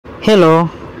Hello,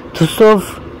 to solve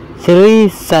 3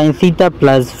 sin theta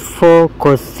plus 4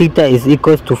 cos theta is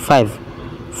equals to 5.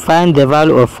 Find the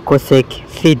value of cosec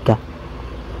theta.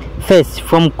 First,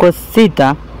 from cos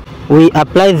theta, we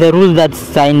apply the rule that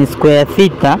sin square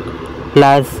theta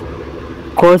plus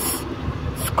cos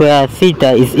square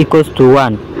theta is equals to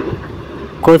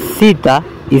 1. Cos theta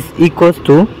is equals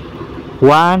to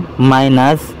 1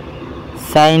 minus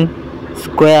sin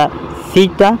square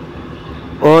theta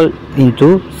all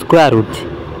into square root.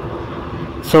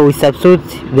 So we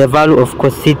substitute the value of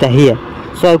cos theta here.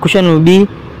 So our equation will be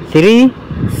 3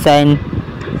 sin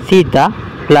theta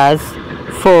plus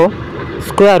 4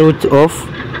 square root of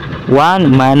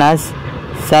 1 minus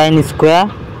sin square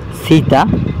theta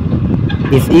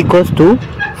is equals to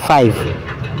 5.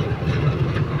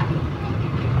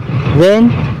 Then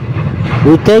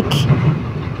we take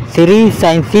 3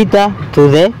 sin theta to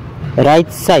the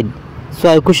right side. So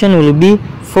our equation will be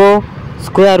 4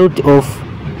 square root of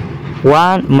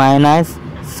 1 minus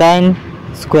sin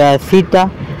square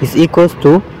theta is equals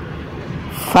to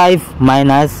 5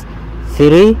 minus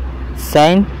 3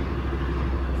 sin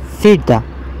theta.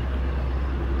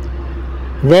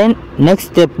 Then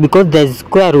next step, because there is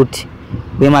square root,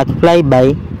 we multiply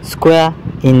by square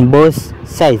in both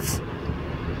sides.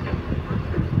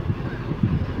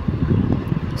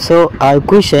 So our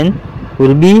equation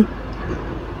will be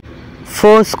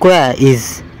 4 square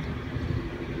is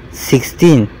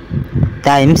 16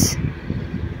 times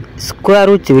square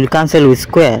root will cancel with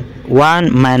square.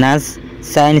 1 minus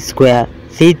sin square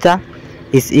theta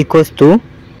is equals to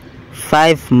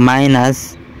 5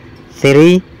 minus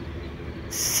 3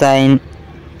 sin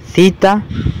theta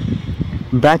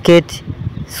bracket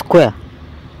square.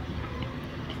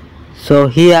 So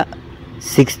here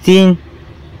 16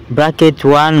 bracket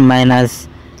 1 minus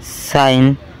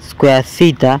sin square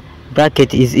theta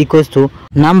bracket is equals to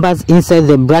numbers inside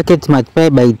the bracket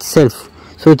multiplied by itself.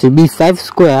 So it will be 5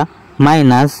 square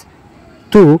minus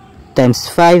 2 times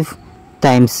 5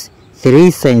 times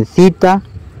 3 sin theta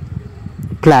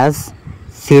plus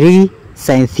 3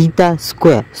 sin theta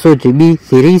square. So it will be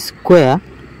 3 square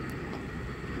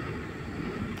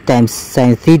times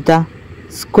sin theta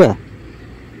square.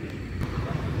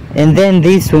 And then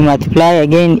this will multiply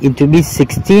again, it will be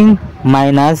 16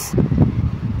 minus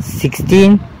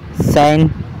 16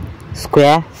 sin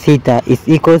square theta is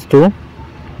equals to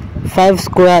 5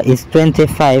 square is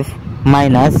 25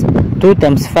 minus 2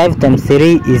 times 5 times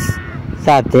 3 is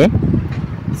 30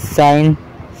 sin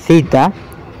theta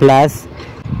plus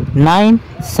 9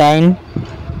 sin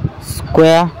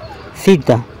square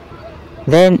theta.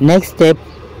 Then next step,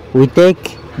 we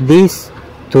take this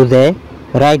to the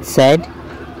right side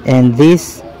and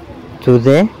this to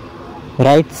the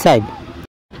right side.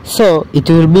 So it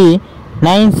will be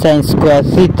 9 sin square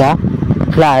theta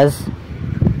plus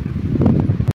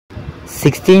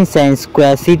 16 sin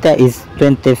square theta is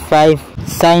 25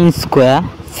 sin square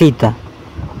theta.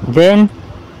 Then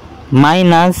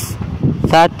minus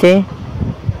 30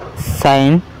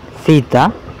 sin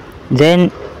theta.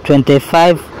 Then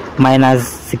 25 minus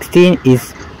 16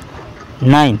 is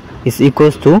 9 is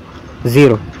equals to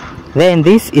 0. Then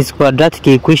this is quadratic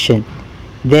equation.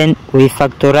 Then we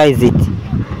factorize it.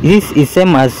 This is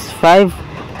same as 5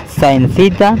 sin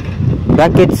theta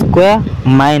bracket square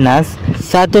minus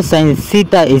 30 sin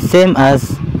theta is same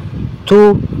as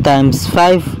 2 times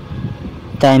 5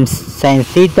 times sin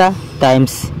theta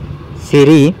times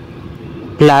 3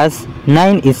 plus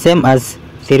 9 is same as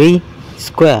 3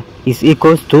 square is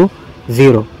equals to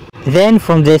 0. Then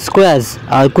from the squares,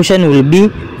 our equation will be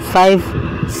 5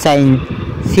 sin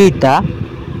theta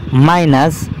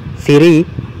minus 3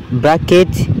 bracket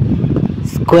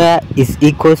square is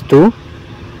equals to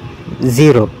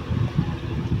 0.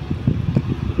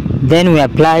 Then we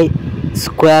apply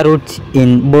square root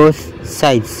in both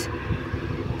sides.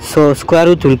 So square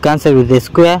root will cancel with the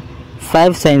square.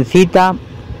 5 sin theta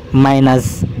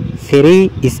minus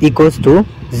 3 is equals to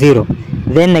 0.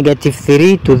 Then negative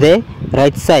 3 to the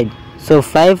right side. So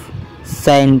 5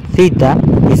 sin theta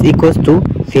is equals to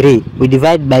 3. We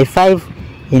divide by 5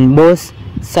 in both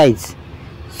sides.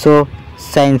 So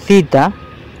sin theta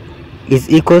is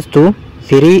equals to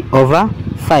 3 over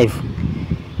 5.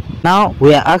 Now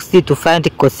we are asked to find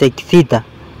cosec theta.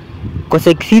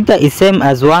 Cosec theta is same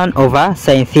as 1 over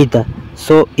sin theta.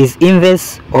 So is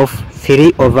inverse of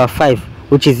 3 over 5,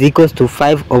 which is equals to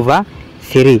 5 over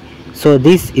 3. So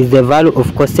this is the value of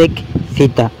cosec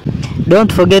theta.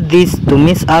 Don't forget this to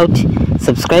miss out.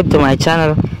 Subscribe to my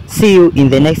channel. See you in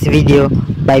the next video.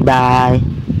 Bye bye.